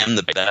 I am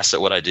the best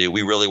at what I do,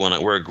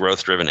 we're a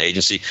growth driven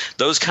agency.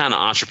 Those kind of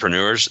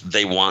entrepreneurs,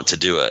 they want to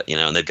do it,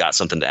 and they've got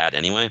something to add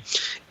anyway.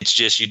 It's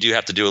just, you do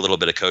have to do a little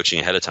bit of coaching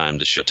ahead of time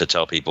to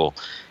tell people,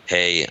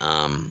 hey,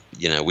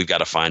 we've got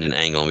to find an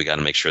angle and we got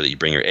to make sure that you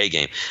bring your A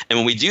game. And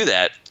when we do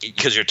that,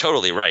 because you're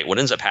totally right, what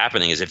ends up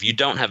happening is if you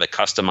don't have a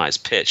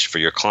customized pitch for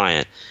your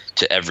client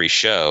to every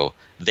show,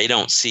 they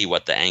don't see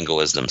what the angle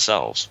is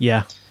themselves.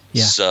 Yeah.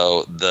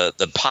 So the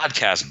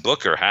podcast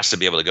booker has to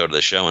be able to go to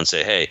the show and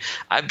say, hey,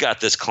 I've got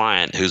this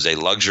client who's a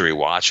luxury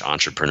watch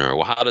entrepreneur.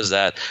 Well, how does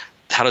that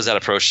how does that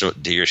approach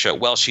to your show?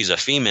 Well, she's a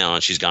female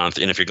and she's gone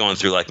through, and if you're going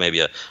through like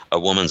maybe a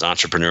woman's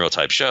entrepreneurial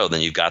type show,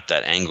 then you've got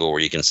that angle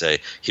where you can say,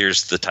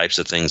 here's the types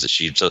of things that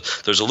so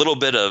there's a little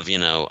bit of,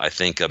 I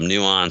think of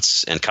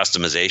nuance and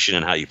customization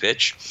in how you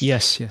pitch.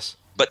 Yes.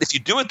 But if you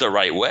do it the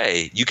right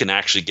way, you can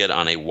actually get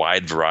on a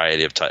wide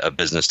variety of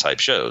business type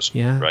shows,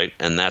 right?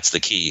 And that's the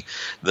key.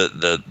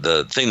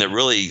 The thing that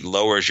really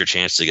lowers your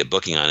chance to get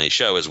booking on a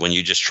show is when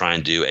you just try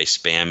and do a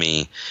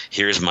spammy,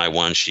 here's my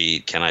one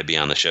sheet, can I be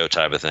on the show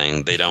type of thing.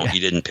 You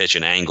didn't pitch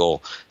an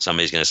angle.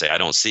 Somebody's going to say, I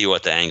don't see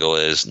what the angle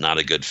is, not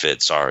a good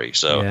fit, sorry.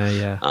 So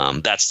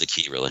that's the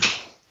key, really.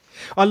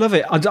 I love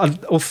it.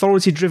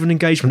 Authority-driven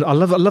engagement. I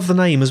love the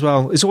name as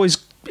well. It's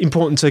always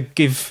important to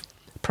give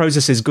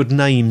processes good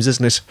names,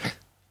 isn't it?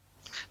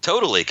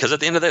 Totally, because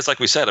at the end of the day, it's like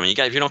we said. I mean,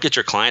 if you don't get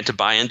your client to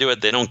buy into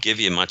it, they don't give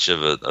you much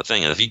of a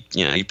thing. And if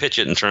you pitch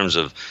it in terms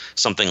of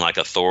something like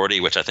authority,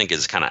 which I think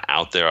is kind of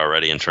out there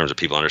already in terms of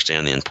people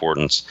understanding the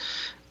importance,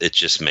 it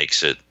just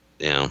makes it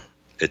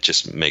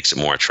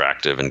more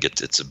attractive and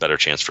it's a better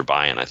chance for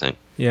buy-in, I think.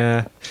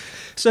 Yeah.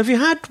 So if you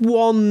had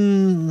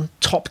one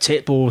top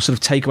tip or sort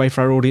of takeaway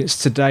for our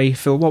audience today,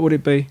 Phil, what would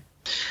it be?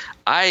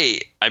 I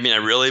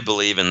really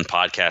believe in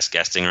podcast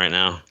guesting right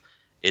now.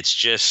 It's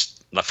just,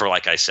 for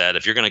like I said,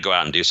 if you're going to go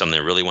out and do something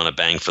that really want to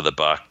bang for the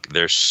buck,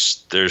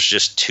 there's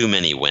just too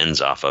many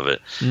wins off of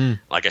it.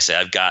 Like I said,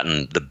 I've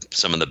gotten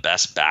some of the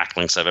best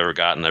backlinks I've ever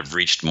gotten. I've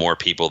reached more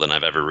people than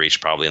I've ever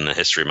reached probably in the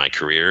history of my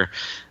career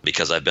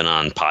because I've been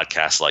on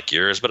podcasts like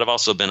yours, but I'm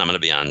going to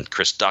be on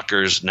Chris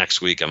Ducker's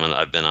next week.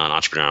 I've been on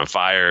Entrepreneur on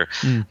Fire.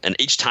 And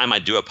each time I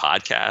do a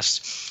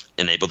podcast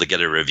and able to get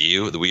a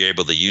review, we're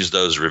able to use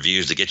those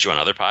reviews to get you on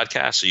other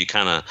podcasts. So you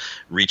kind of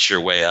reach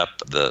your way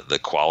up the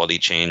quality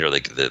change or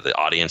the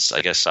audience,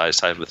 I guess, size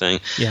type of thing.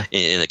 Yeah.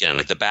 And again,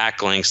 like the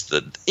backlinks,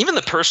 even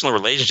the personal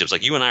relationships,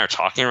 like you and I are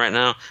talking right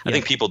now. I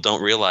think people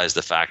don't realize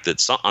the fact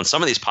that on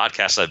some of these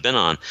podcasts I've been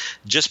on,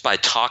 just by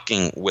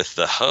talking with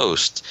the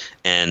host,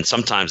 and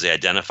sometimes they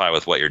identify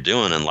with what you're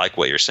doing and like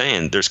what you're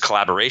saying, there's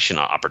collaboration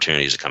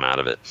opportunities that come out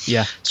of it.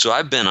 Yeah. So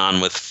I've been on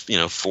with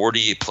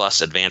 40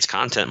 plus advanced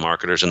content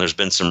marketers, and there's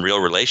been some real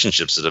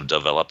relationships that have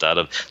developed out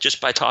of just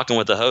by talking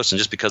with the host and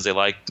just because they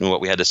like what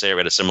we had to say or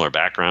we had a similar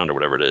background or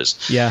whatever it is.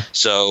 Yeah.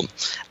 So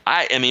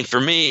I mean, for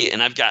me,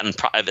 and I've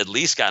at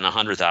least gotten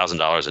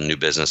 $100,000 in new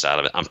business out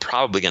of it. I'm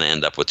probably going to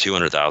end up with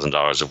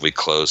 $200,000 if we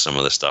close some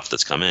of the stuff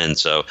that's come in.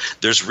 So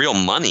there's real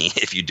money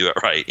if you do it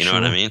right. You know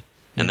what I mean?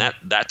 And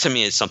that to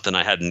me is something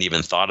I hadn't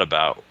even thought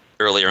about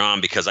earlier on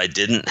because I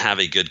didn't have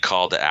a good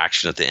call to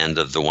action at the end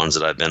of the ones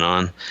that I've been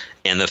on.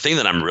 And the thing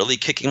that I'm really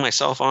kicking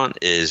myself on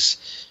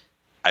is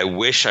I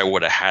wish I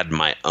would have had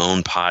my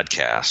own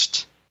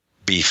podcast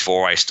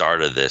before I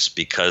started this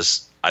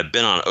because I've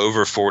been on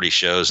over 40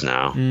 shows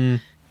now.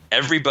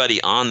 Everybody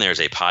on there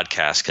is a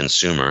podcast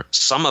consumer.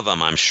 Some of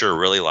them I'm sure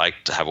really like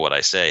to have what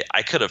I say.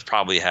 I could have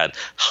probably had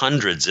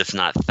hundreds, if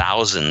not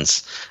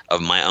thousands,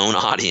 of my own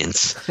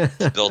audience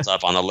built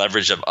up on the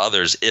leverage of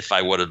others if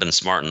I would have been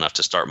smart enough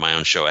to start my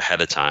own show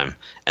ahead of time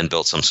and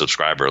built some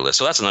subscriber list.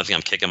 So that's another thing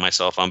I'm kicking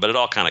myself on, but it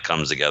all kind of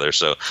comes together.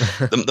 So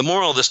the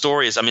moral of the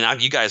story is,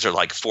 you guys are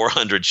like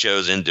 400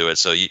 shows into it.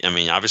 So,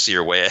 obviously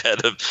you're way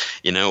ahead of,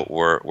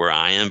 where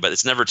I am, but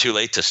it's never too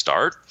late to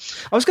start.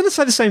 I was going to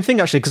say the same thing,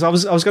 actually, because I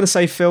was going to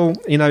say, Phil,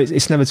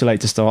 it's never too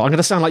late to start. I'm going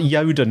to sound like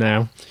Yoda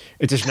now.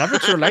 It is never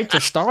too late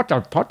to start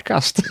a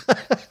podcast.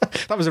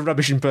 That was a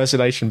rubbish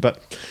impersonation,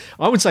 but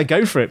I would say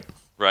go for it.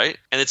 Right.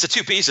 And it's the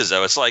two pieces,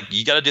 though. It's like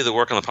you got to do the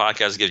work on the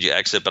podcast that gives you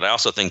exit, but I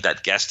also think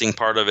that guesting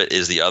part of it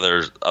is the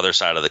other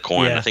side of the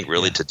coin. Yeah. I think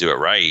really to do it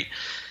right,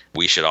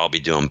 we should all be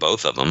doing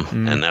both of them.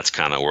 And that's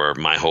kind of where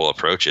my whole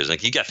approach is.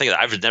 Like you got to think that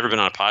I've never been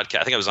on a podcast.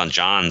 I think I was on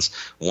John's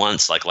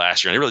once like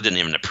last year, and I really didn't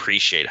even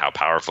appreciate how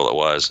powerful it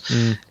was.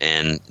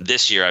 And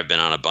this year I've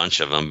been on a bunch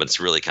of them, but it's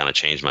really kind of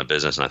changed my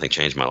business and I think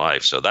changed my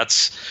life. So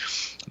that's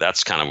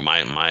kind of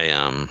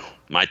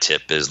my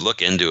tip is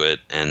look into it.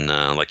 And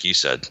like you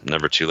said,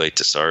 never too late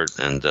to start.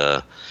 And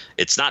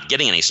it's not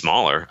getting any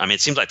smaller. I mean,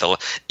 it seems like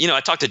I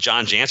talked to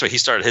John Janser. He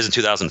started his in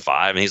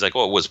 2005, and he's like,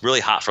 well, it was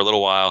really hot for a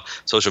little while.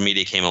 Social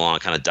media came along,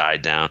 kind of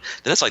died down.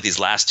 Then it's like these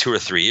last 2 or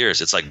 3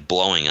 years, it's like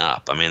blowing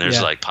up. I mean,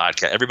 there's like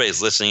podcast.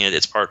 Everybody's listening.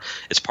 It's part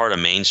of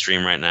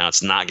mainstream right now.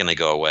 It's not going to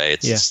go away.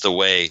 It's the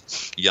way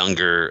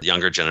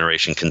younger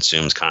generation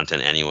consumes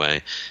content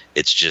anyway.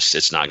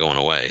 It's not going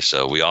away.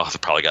 So we all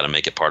probably got to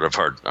make it part of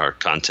our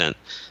content,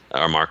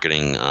 our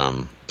marketing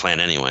plan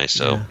anyway.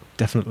 So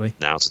definitely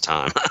now's the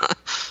time.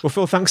 Well,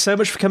 Phil, thanks so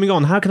much for coming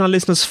on. How can our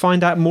listeners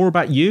find out more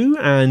about you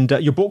and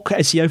your book,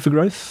 SEO for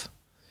Growth?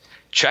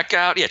 Check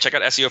out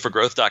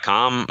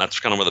SEOforgrowth.com. That's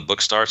kind of where the book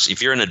starts. If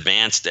you're an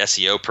advanced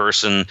SEO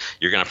person,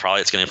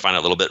 it's going to find it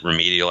a little bit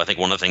remedial. I think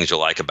one of the things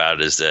you'll like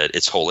about it is that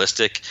it's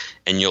holistic,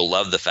 and you'll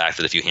love the fact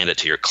that if you hand it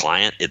to your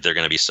client, they're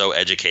going to be so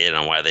educated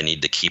on why they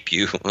need to keep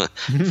you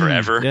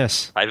forever.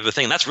 Yes. I have a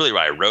thing. That's really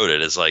why I wrote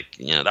it. Is like,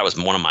 that was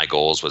one of my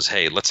goals was,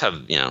 hey, let's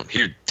have,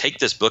 here, take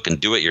this book and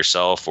do it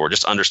yourself, or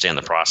just understand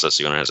the process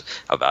so you understand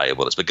how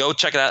valuable it is. But go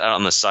check that out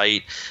on the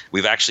site.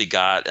 We've actually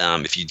got,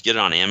 if you get it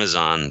on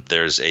Amazon,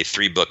 there's a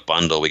 3-book bundle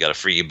bundle. We got a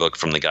free ebook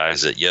from the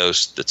guys at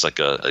Yoast. That's like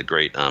a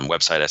great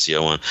website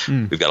SEO one.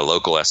 We've got a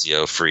local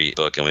SEO free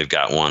book, and we've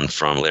got one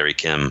from Larry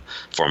Kim,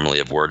 formerly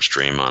of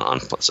WordStream.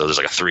 So there's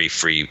like a 3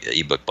 free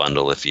ebook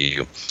bundle if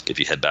you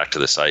head back to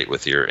the site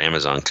with your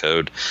Amazon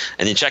code.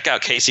 And then check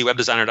out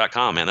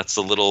kcwebdesigner.com, man. That's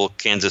the little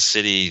Kansas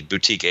City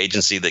boutique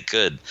agency that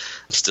could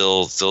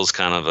still is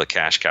kind of a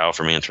cash cow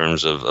for me in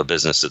terms of a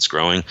business that's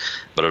growing.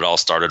 But it all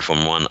started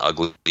from one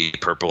ugly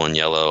purple and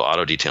yellow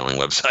auto detailing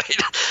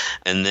website.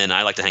 And then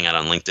I like to hang out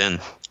on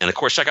LinkedIn. And of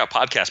course, check out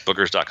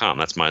podcastbookers.com.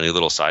 That's my new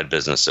little side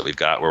business that we've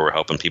got where we're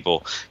helping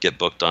people get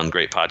booked on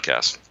great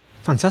podcasts.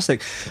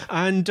 Fantastic.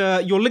 And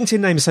your LinkedIn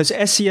name is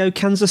SEO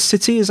Kansas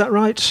City, is that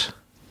right?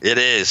 It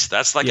is.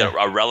 That's like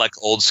a relic,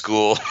 old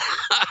school,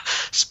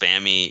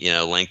 spammy,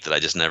 link that I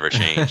just never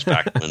changed.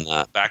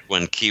 Back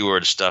when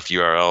keyword stuff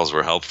URLs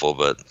were helpful,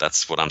 but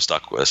that's what I'm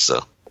stuck with.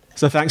 So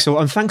thanks all,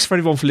 and thanks for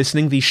everyone for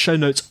listening. The show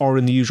notes are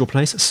in the usual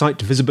place,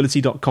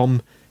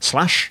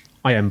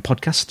 sitevisibility.com/IM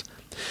podcast.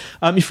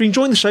 If you're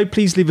enjoying the show,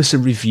 please leave us a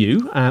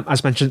review.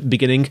 As mentioned at the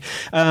beginning,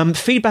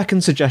 feedback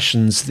and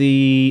suggestions.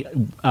 The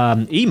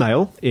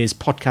email is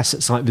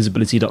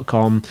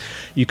podcast@sitevisibility.com.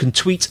 You can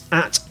tweet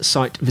at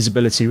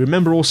sitevisibility.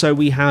 Remember also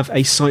we have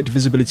a Site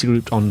Visibility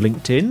group on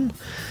LinkedIn.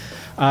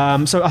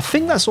 So I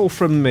think that's all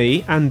from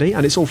me, Andy,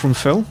 and it's all from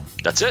Phil.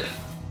 That's it.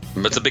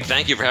 It's a big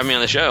thank you for having me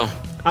on the show.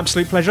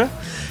 Absolute pleasure.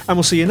 And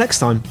we'll see you next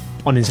time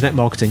on Internet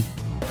Marketing.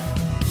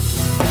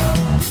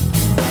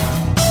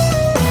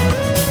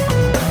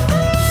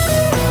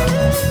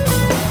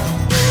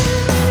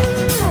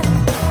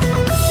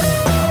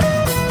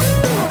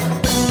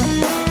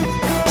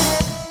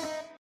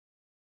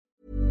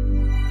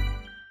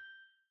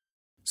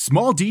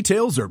 Small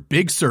details are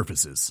big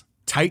surfaces.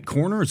 Tight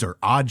corners are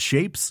odd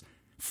shapes.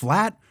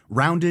 Flat,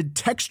 rounded,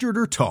 textured,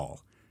 or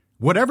tall.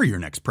 Whatever your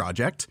next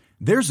project,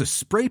 there's a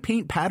spray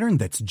paint pattern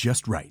that's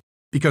just right.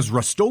 Because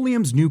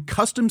Rust-Oleum's new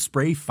Custom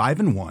Spray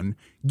 5-in-1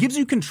 gives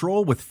you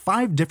control with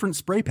 5 different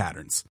spray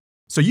patterns.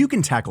 So you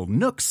can tackle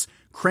nooks,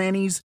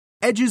 crannies,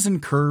 edges,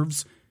 and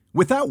curves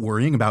without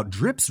worrying about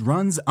drips,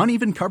 runs,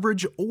 uneven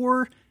coverage,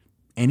 or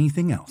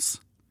anything else.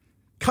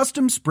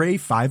 Custom Spray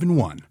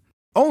 5-in-1.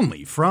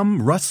 Only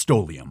from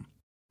Rust-Oleum.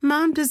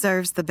 Mom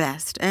deserves the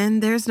best,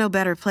 and there's no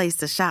better place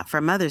to shop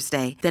for Mother's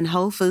Day than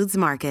Whole Foods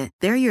Market.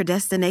 They're your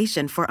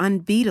destination for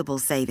unbeatable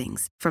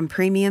savings, from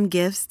premium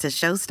gifts to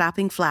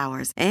show-stopping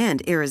flowers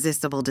and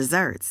irresistible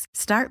desserts.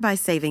 Start by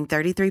saving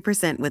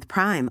 33% with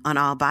Prime on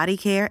all body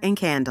care and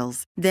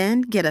candles.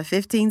 Then get a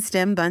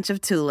 15-stem bunch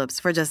of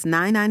tulips for just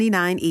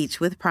 $9.99 each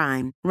with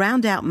Prime.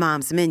 Round out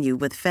Mom's menu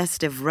with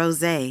festive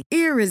rosé,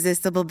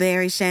 irresistible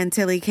berry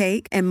chantilly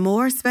cake, and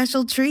more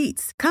special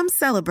treats. Come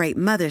celebrate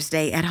Mother's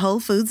Day at Whole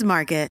Foods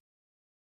Market.